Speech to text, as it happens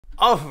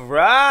All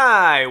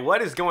right,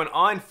 what is going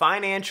on,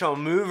 financial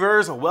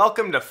movers?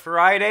 Welcome to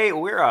Friday.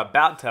 We're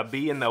about to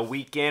be in the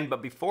weekend,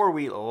 but before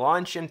we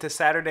launch into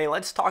Saturday,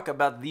 let's talk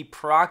about the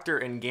Procter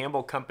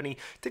Gamble company,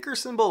 ticker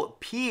symbol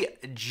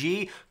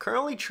PG,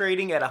 currently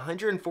trading at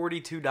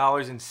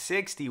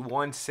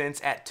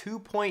 $142.61 at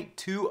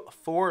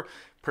 2.24%.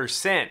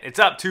 It's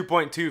up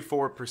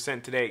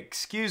 2.24% today.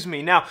 Excuse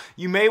me. Now,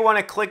 you may want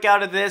to click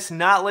out of this,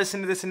 not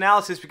listen to this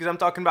analysis because I'm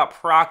talking about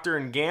Procter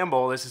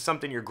Gamble. This is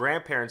something your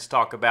grandparents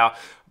talk about.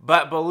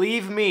 But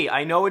believe me,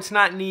 I know it's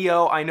not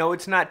NEO, I know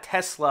it's not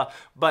Tesla,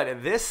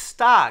 but this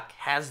stock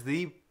has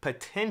the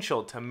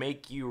potential to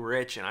make you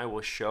rich, and I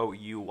will show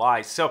you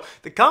why. So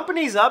the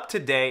company's up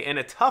today in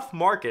a tough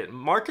market.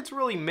 Market's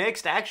really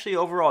mixed, actually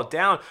overall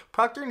down.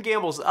 Procter &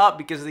 Gamble's up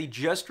because they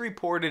just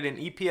reported an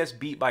EPS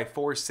beat by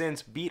 4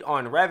 cents, beat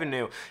on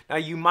revenue. Now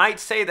you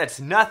might say that's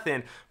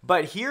nothing,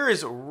 but here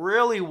is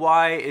really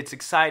why it's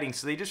exciting.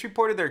 So they just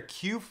reported their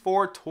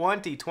Q4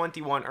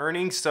 2021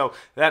 earnings, so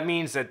that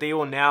means that they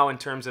will now, in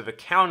terms of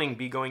accounting,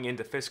 be going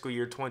into fiscal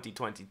year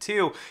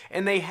 2022,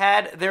 and they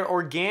had their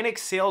organic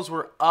sales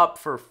were up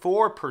for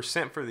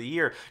 4% for the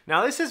year.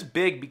 Now this is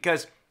big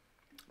because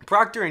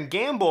Procter &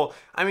 Gamble,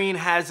 I mean,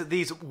 has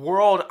these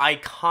world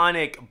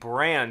iconic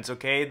brands,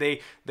 okay?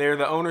 They're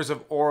the owners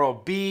of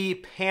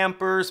Oral-B,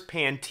 Pampers,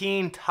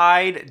 Pantene,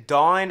 Tide,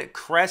 Dawn,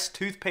 Crest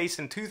toothpaste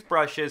and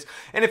toothbrushes.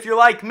 And if you're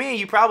like me,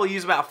 you probably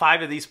use about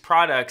 5 of these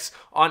products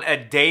on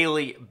a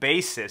daily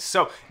basis.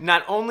 So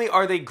not only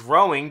are they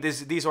growing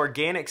these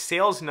organic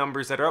sales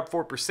numbers that are up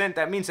 4%,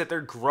 that means that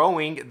they're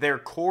growing their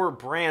core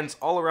brands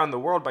all around the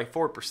world by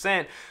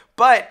 4%,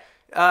 but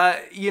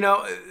you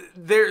know,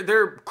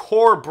 they're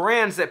core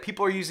brands that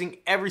people are using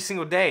every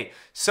single day.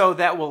 So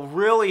that will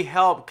really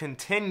help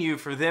continue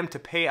for them to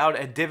pay out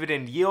a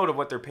dividend yield of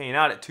what they're paying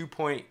out at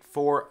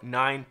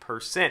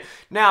 2.49%.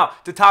 Now,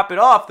 to top it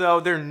off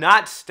though, they're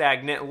not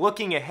stagnant.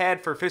 Looking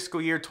ahead for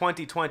fiscal year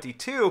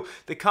 2022,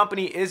 the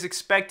company is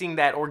expecting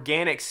that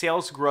organic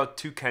sales growth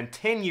to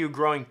continue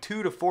growing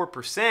 2 to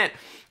 4%.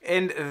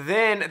 And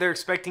then they're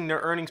expecting their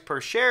earnings per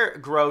share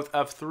growth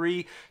of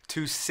 3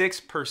 to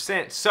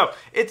 6%. So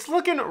it's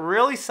looking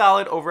really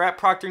solid over at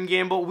Procter &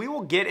 Gamble. We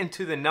will get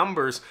into the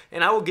numbers,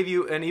 and I will give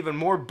you an even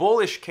more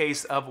bullish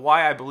case of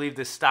why I believe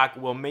this stock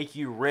will make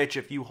you rich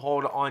if you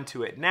hold on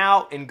to it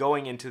now and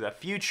going into the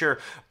future.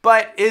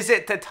 But is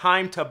it the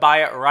time to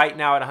buy it right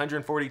now at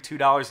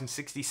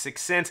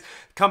 $142.66?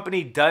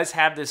 Company does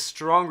have this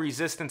strong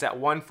resistance at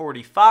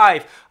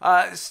 145.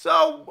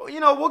 So, you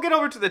know, we'll get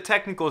over to the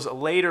technicals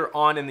later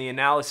on in the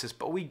analysis,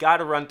 but we got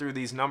to run through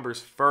these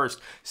numbers first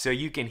so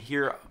you can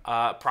hear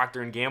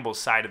Procter & Gamble's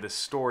side of the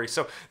story.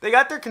 So they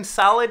got their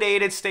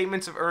consolidated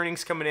statements of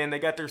earnings coming in. They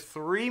got their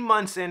 3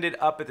 months ended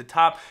up at the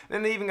top.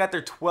 Then they even got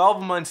their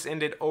 12 months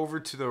ended over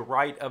to the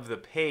right of the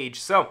page.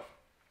 So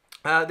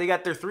they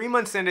got their 3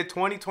 months ended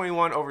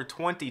 2021 over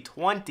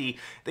 2020.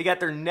 They got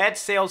their net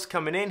sales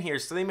coming in here.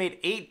 So they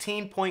made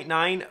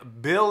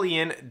 $18.9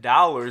 billion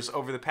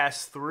over the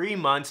past 3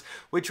 months,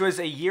 which was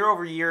a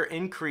year-over-year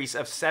increase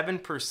of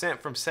 7%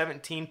 from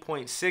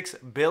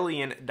 $17.6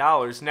 billion.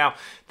 Now,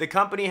 the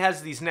company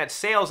has these net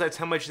sales. That's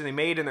how much they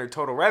made in their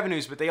total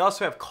revenues, but they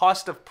also have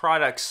cost of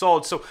products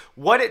sold. So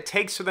what it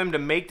takes for them to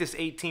make this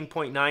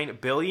 $18.9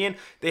 billion,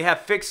 they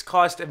have fixed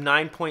cost of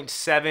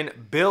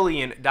 $9.7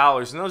 billion.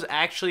 And those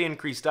actually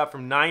increased up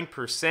from 9%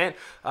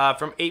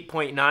 from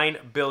 $8.9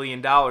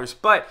 billion.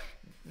 But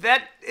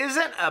that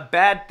isn't a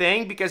bad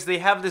thing because they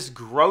have this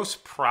gross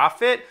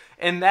profit,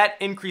 and that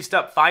increased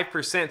up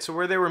 5%. So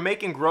where they were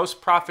making gross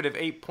profit of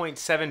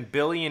 $8.7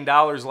 billion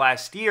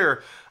last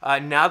year,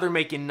 now they're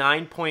making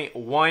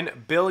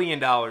 $9.1 billion.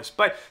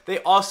 But they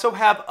also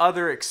have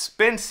other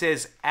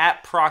expenses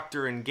at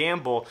Procter &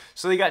 Gamble.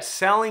 So they got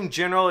selling,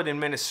 general, and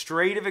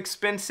administrative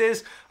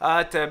expenses.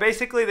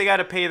 Basically, they got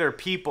to pay their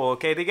people,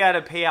 okay? They got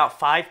to pay out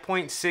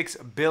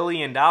 $5.6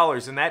 billion,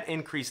 and that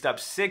increased up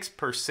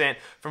 6%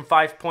 from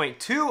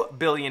 $5.2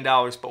 billion.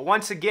 But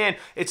once again,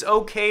 it's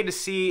okay to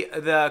see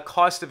the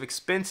cost of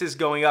expenses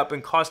going up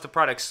and cost of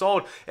products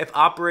sold if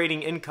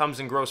operating incomes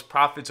and gross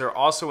profits are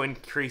also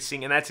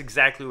increasing, and that's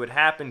exactly what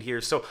happened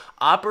here. So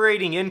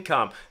operating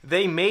income,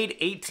 they made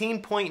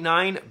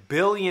 $18.9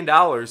 billion,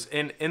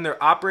 and in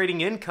their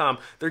operating income,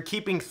 they're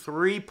keeping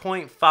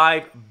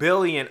 $3.5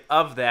 billion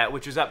of that,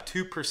 which is up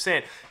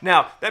 2%.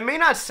 Now, that may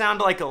not sound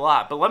like a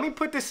lot, but let me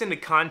put this into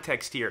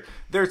context here.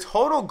 Their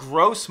total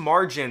gross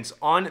margins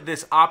on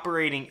this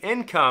operating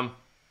income,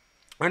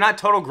 or not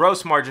total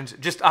gross margins,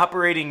 just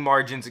operating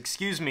margins,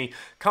 excuse me,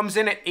 comes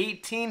in at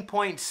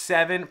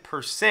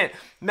 18.7%.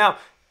 Now,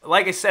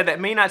 like I said, that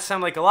may not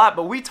sound like a lot,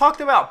 but we talked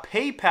about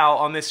PayPal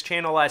on this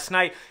channel last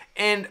night,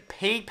 and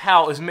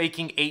PayPal is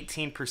making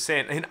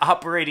 18% in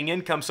operating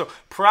income. So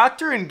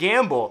Procter &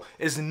 Gamble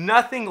is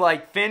nothing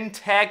like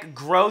fintech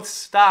growth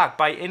stock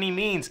by any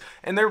means,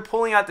 and they're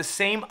pulling out the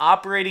same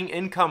operating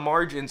income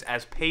margins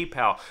as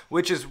PayPal,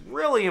 which is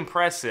really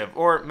impressive.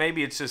 Or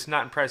maybe it's just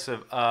not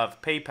impressive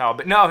of PayPal,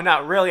 but no,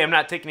 not really. I'm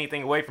not taking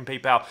anything away from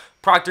PayPal,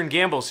 Procter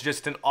Gamble is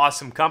just an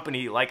awesome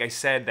company, like I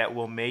said, that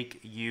will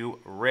make you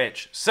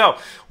rich. So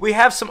we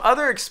have some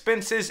other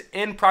expenses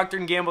in Procter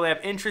Gamble. They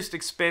have interest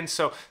expense,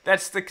 so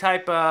that's the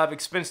type of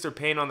expense they're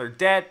paying on their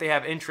debt. They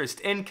have interest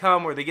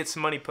income where they get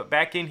some money put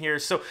back in here.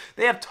 So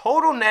they have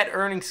total net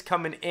earnings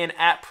coming in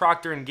at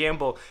Procter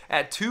Gamble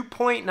at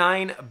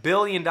 $2.9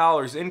 billion,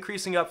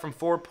 increasing up 4%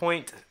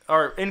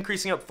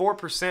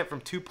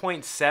 from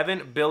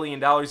 $2.7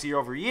 billion year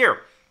over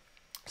year.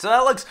 So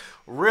that looks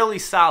really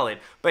solid.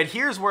 But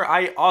here's where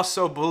I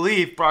also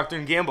believe Procter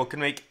 & Gamble can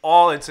make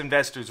all its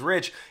investors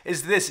rich,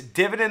 is this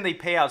dividend they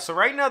pay out. So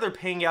right now they're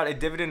paying out a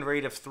dividend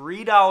rate of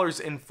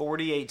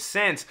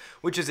 $3.48,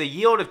 which is a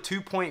yield of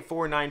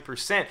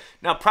 2.49%.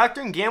 Now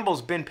Procter &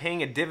 Gamble's been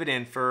paying a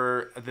dividend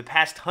for the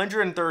past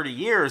 130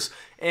 years,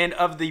 and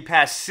of the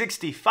past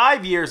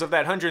 65 years of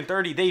that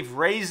 130, they've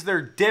raised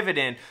their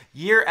dividend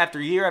year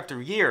after year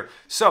after year.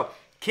 So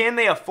can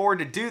they afford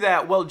to do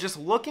that? Well, just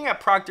looking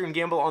at Procter &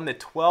 Gamble on the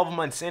 12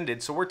 months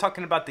ended, so we're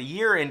talking about the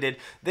year ended,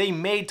 they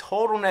made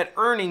total net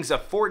earnings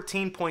of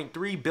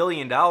 $14.3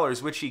 billion,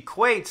 which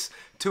equates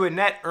to a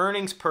net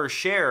earnings per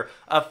share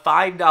of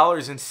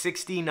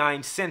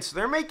 $5.69. So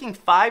they're making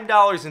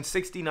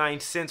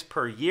 $5.69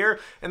 per year,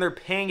 and they're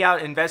paying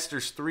out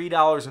investors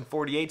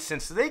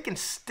 $3.48. So they can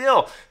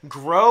still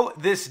grow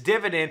this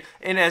dividend,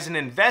 and as an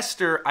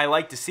investor, I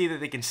like to see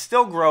that they can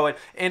still grow it,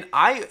 and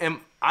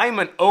I'm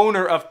an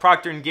owner of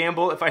Procter &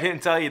 Gamble, if I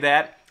didn't tell you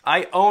that.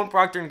 I own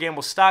Procter &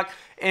 Gamble stock,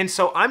 and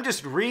so I'm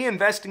just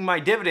reinvesting my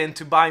dividend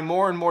to buy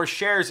more and more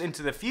shares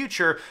into the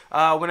future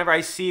whenever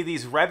I see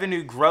these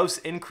revenue growths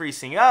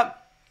increasing up.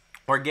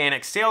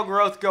 Organic sale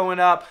growth going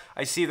up.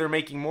 I see they're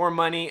making more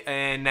money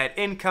and net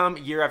income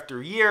year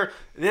after year.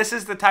 This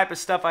is the type of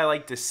stuff I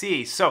like to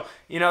see. So,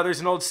 you know, there's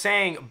an old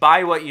saying,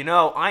 buy what you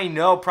know. I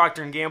know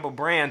Procter & Gamble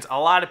brands. A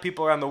lot of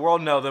people around the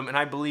world know them, and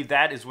I believe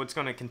that is what's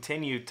going to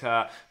continue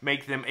to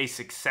make them a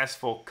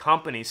successful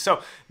company.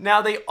 So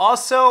now they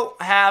also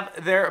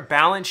have their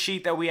balance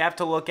sheet that we have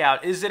to look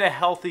at. Is it a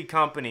healthy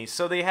company?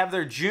 So they have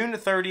their June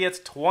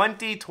 30th,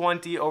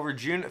 2020 over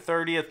June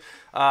 30th,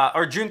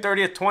 or June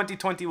 30th,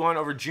 2021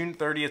 over June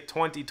 30th,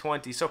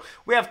 2020. So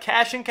we have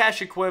cash and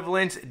cash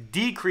equivalents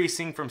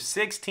decreasing from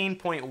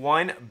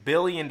 $16.1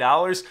 billion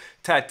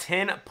to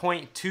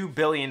 $10.2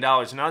 billion.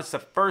 Now that's the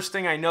first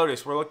thing I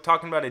noticed. We're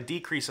talking about a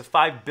decrease of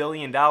 $5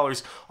 billion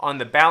on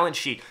the balance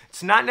sheet.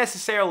 It's not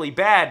necessarily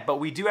bad, but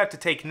we do have to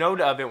take note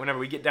of it whenever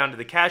we get down to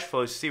the cash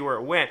flows to see where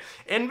it went.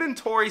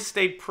 Inventory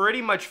stayed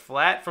pretty much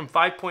flat from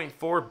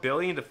 $5.4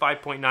 billion to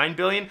 $5.9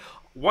 billion.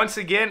 Once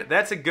again,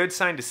 that's a good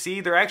sign to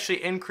see. They're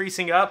actually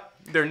increasing up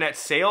their net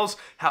sales,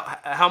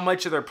 how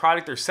much of their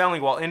product they're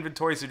selling, while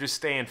inventories are just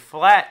staying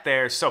flat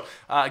there. So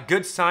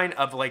good sign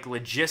of like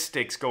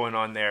logistics going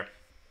on there.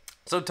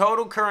 So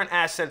total current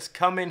assets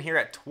come in here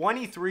at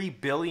 $23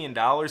 billion,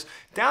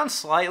 down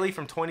slightly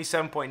from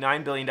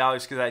 $27.9 billion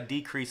because of that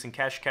decrease in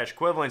cash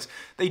equivalents.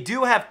 They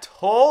do have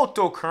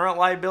total current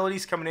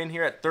liabilities coming in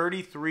here at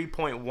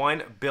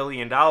 $33.1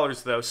 billion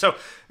though. So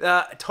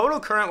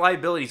total current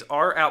liabilities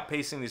are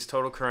outpacing these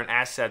total current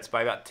assets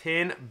by about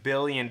 $10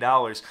 billion.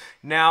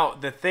 Now,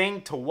 the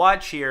thing to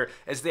watch here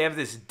is they have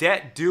this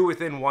debt due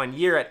within 1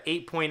 year at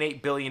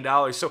 $8.8 billion.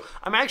 So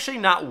I'm actually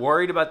not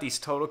worried about these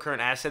total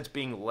current assets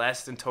being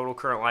less than total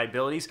current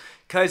liabilities,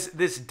 because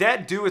this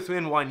debt due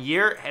within 1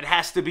 year, it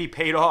has to be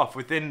paid off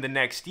within the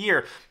next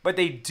year. But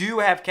they do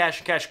have cash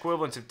and cash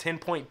equivalents of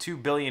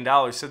 $10.2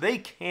 billion, so they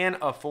can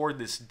afford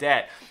this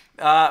debt.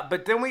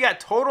 But then we got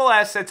total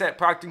assets at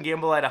Procter &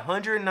 Gamble at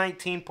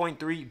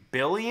 $119.3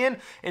 billion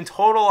and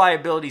total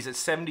liabilities at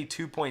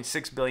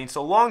 $72.6 billion.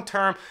 So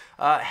long-term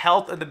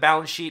health of the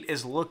balance sheet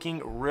is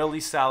looking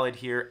really solid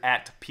here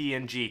at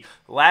P&G.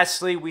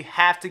 Lastly, we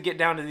have to get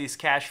down to these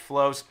cash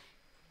flows.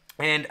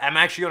 And I'm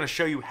actually going to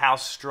show you how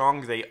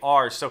strong they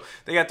are. So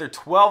they got their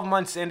 12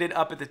 months ended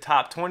up at the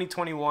top,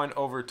 2021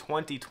 over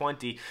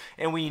 2020.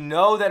 And we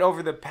know that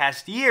over the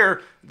past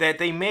year that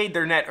they made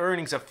their net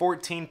earnings of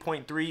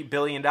 $14.3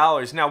 billion.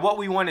 Now what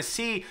we want to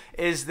see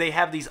is they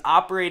have these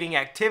operating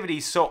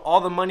activities. So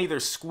all the money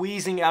they're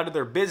squeezing out of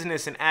their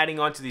business and adding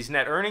onto these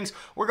net earnings,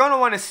 we're going to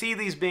want to see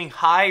these being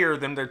higher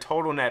than their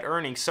total net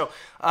earnings. So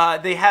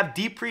they have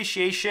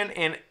depreciation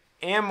and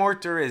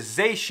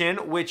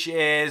amortization, which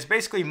is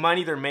basically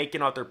money they're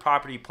making off their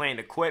property, plant, and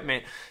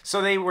equipment.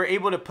 So they were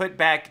able to put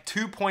back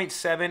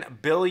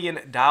 $2.7 billion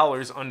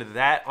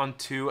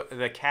onto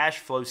the cash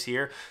flows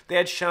here. They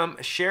had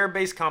some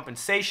share-based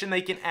compensation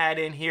they can add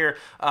in here,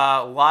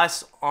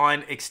 loss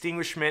on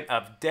extinguishment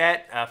of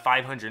debt,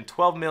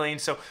 $512 million.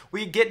 So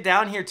we get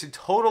down here to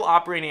total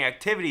operating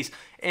activities,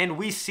 and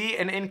we see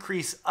an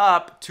increase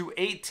up to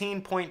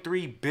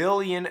 $18.3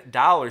 billion.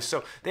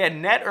 So they had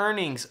net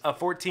earnings of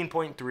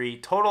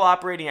 $14.3, total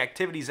operating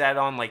activities add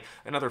on like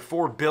another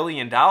 $4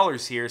 billion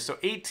here. So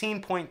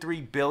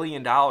 $18.3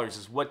 billion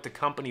is what the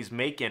company's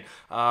making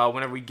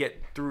whenever we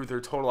get through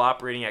their total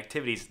operating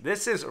activities.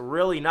 This is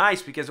really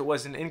nice because it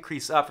was an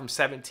increase up from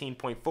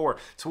 17.4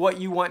 to what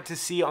you want to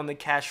see on the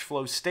cash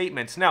flow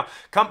statements. Now,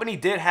 company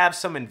did have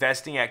some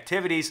investing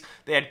activities.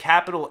 They had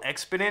capital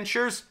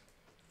expenditures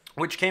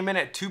which came in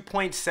at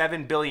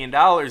 $2.7 billion.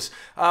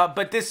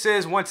 But this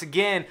is, once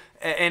again,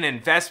 an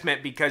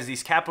investment because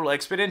these capital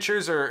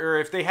expenditures, or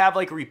if they have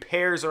like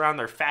repairs around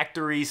their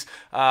factories,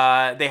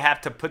 they have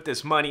to put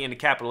this money into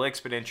capital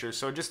expenditures.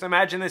 So just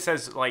imagine this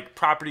as like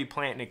property,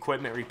 plant, and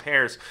equipment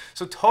repairs.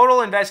 So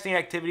total investing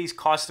activities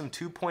cost them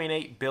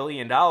 $2.8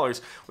 billion,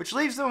 which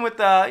leaves them with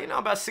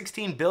about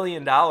 $16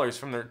 billion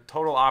from their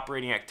total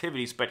operating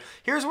activities. But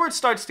here's where it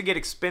starts to get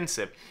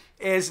expensive,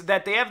 is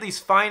that they have these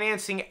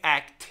financing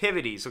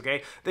activities,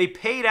 okay? They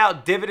paid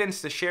out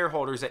dividends to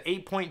shareholders at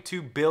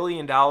 $8.2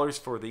 billion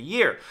for the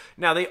year.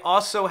 Now, they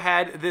also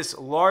had this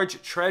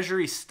large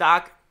treasury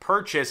stock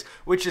purchase,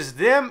 which is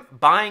them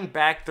buying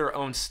back their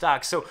own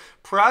stock. So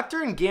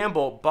Procter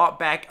Gamble bought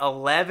back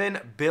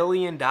 $11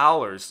 billion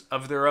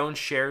of their own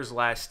shares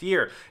last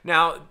year.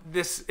 Now,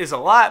 this is a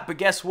lot, but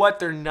guess what?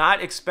 They're not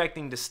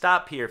expecting to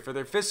stop here. For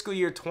their fiscal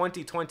year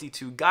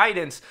 2022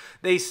 guidance,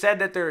 they said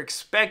that they're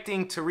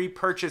expecting to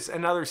repurchase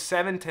another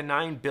 $7 to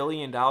 $9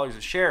 billion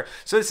a share.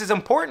 So this is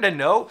important to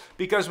note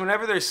because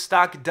whenever their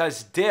stock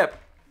does dip,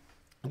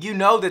 you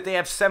know that they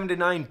have $7 to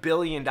 $9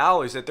 billion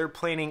that they're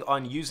planning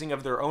on using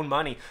of their own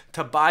money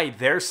to buy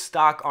their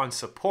stock on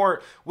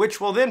support, which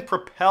will then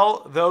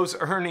propel those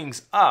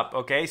earnings up,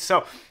 okay?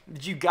 So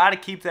you got to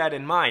keep that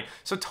in mind.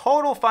 So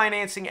total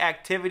financing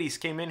activities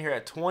came in here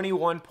at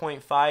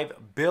 $21.5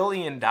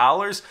 billion,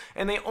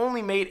 and they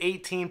only made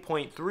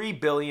 $18.3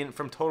 billion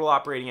from total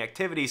operating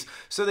activities.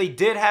 So they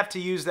did have to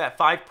use that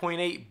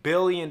 $5.8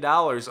 billion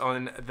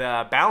on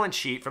the balance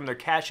sheet from their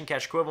cash and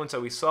cash equivalents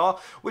that we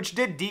saw, which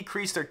did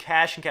decrease their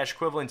cash and cash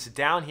equivalents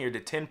down here to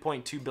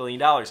 $10.2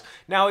 billion.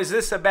 Now, is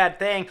this a bad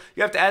thing?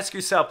 You have to ask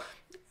yourself,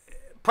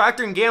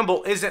 Procter &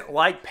 Gamble isn't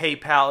like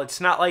PayPal.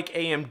 It's not like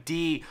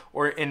AMD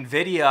or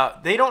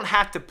Nvidia. They don't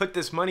have to put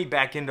this money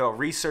back into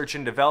research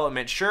and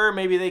development. Sure,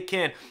 maybe they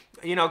can,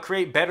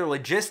 create better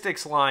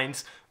logistics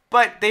lines,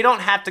 but they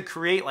don't have to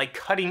create like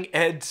cutting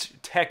edge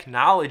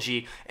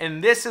technology.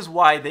 And this is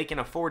why they can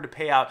afford to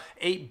pay out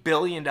 $8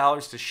 billion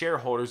to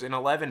shareholders and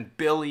 $11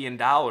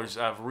 billion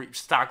of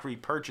stock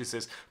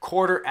repurchases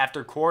quarter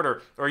after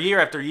quarter, or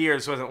year after year.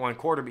 This wasn't one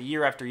quarter, but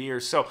year after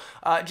year. So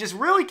just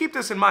really keep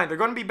this in mind. They're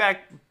going to be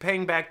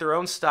paying back their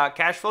own stock.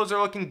 Cash flows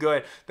are looking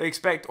good. They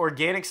expect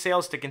organic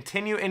sales to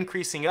continue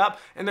increasing up,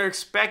 and they're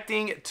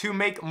expecting to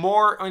make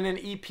more on an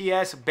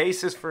EPS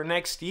basis for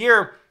next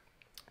year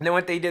than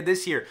what they did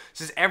this year.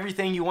 This is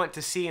everything you want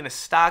to see in a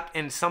stock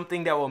and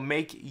something that will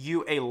make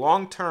you a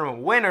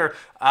long-term winner.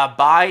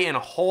 Buy and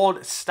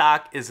hold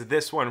stock is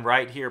this one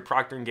right here,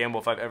 Procter & Gamble,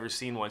 if I've ever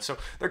seen one. So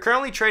they're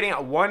currently trading at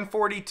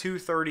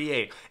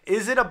 142.38.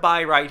 Is it a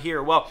buy right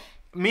here? Well,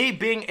 me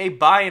being a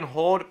buy and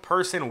hold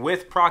person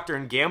with Procter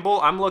 & Gamble,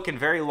 I'm looking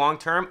very long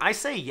term. I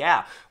say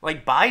yeah,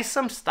 like buy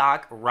some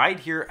stock right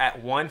here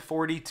at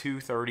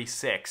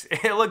 142.36.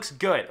 It looks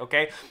good,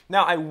 okay?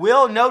 Now, I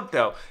will note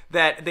though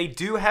that they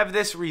do have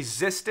this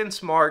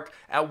resistance mark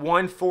at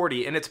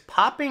 140, and it's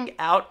popping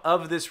out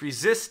of this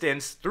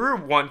resistance through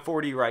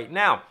 140 right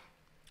now.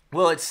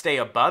 Will it stay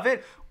above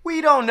it? We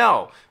don't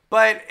know.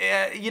 But,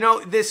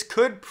 this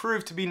could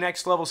prove to be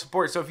next level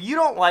support. So if you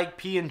don't like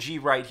P&G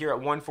right here at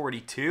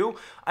 142,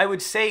 I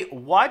would say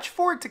watch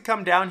for it to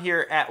come down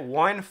here at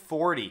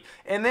 140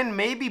 and then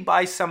maybe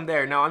buy some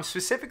there. Now, I'm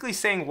specifically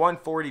saying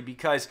 140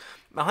 because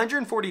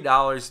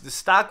 $140, the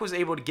stock was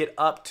able to get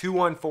up to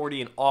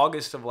 140 in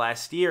August of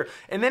last year,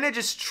 and then it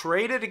just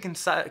traded a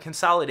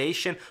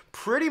consolidation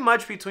pretty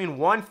much between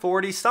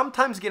 140,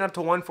 sometimes getting up to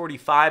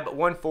 145, but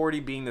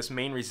 140 being this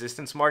main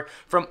resistance mark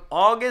from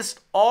August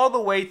all the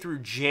way through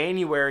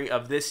January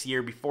of this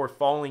year before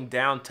falling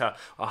down to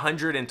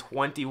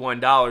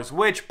 $121,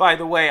 which, by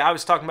the way, I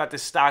was talking about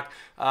this stock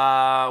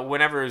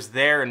whenever it was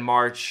there in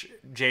March,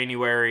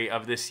 January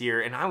of this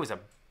year, and I was a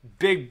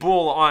big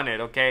bull on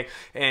it, okay?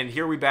 And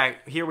here we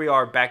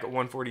are back at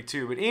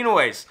 142. But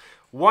anyways,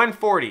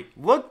 140.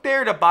 Look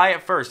there to buy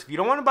it first. If you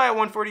don't want to buy at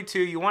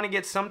 142, you want to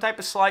get some type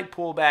of slight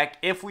pullback,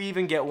 if we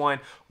even get one,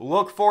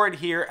 look for it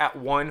here at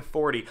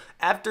 140.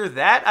 After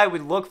that, I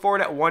would look for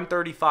it at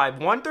 135.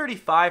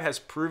 135 has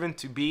proven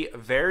to be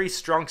very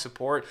strong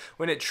support.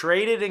 When it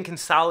traded in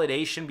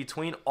consolidation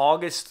between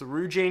August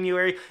through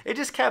January, it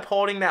just kept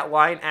holding that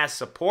line as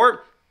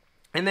support.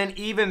 And then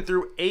even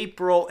through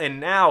April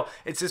and now,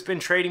 it's just been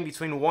trading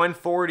between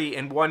 140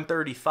 and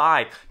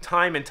 135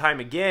 time and time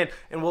again.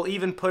 And we'll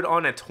even put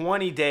on a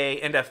 20-day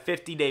and a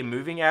 50-day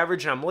moving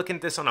average. And I'm looking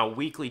at this on a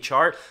weekly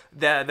chart.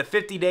 The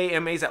 50-day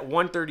MA is at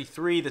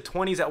 133, the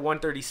 20 is at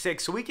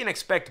 136. So we can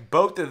expect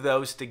both of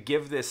those to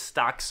give this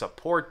stock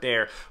support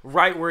there,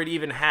 right where it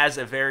even has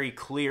a very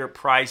clear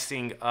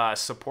pricing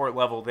support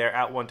level there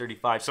at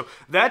 135. So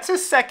that's a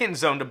second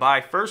zone to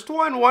buy. First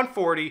one,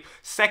 140.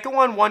 Second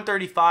one,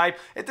 135.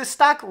 If the stock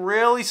stock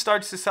really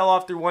starts to sell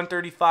off through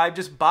 135,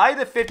 just buy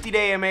the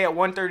 50-day MA at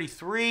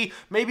 133,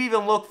 maybe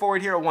even look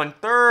forward here at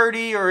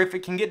 130, or if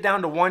it can get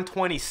down to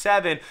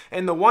 127.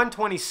 And the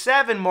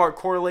 127 mark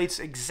correlates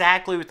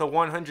exactly with the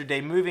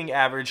 100-day moving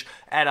average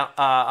at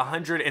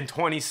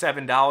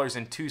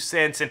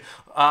 $127.02. And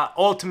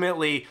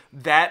ultimately,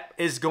 that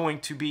is going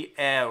to be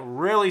a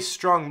really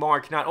strong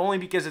mark, not only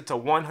because it's a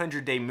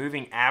 100-day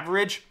moving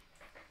average,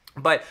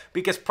 but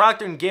because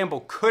Procter &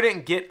 Gamble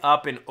couldn't get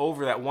up and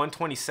over that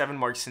 127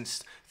 mark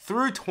since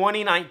through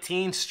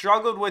 2019,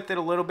 struggled with it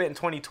a little bit in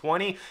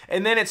 2020,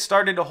 and then it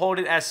started to hold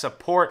it as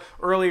support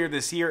earlier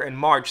this year in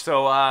March.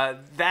 So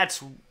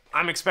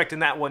I'm expecting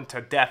that one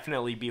to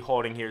definitely be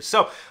holding here.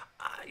 So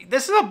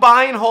this is a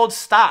buy and hold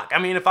stock. I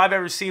mean, if I've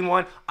ever seen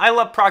one, I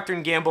love Procter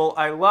 & Gamble.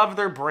 I love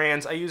their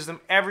brands. I use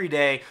them every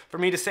day. For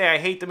me to say I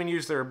hate them and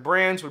use their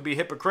brands would be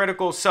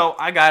hypocritical, so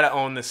I gotta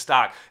own this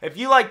stock. If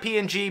you like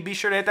P&G, be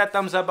sure to hit that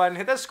thumbs up button,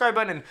 hit that subscribe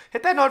button, and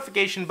hit that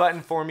notification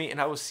button for me,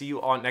 and I will see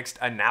you on next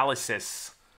analysis.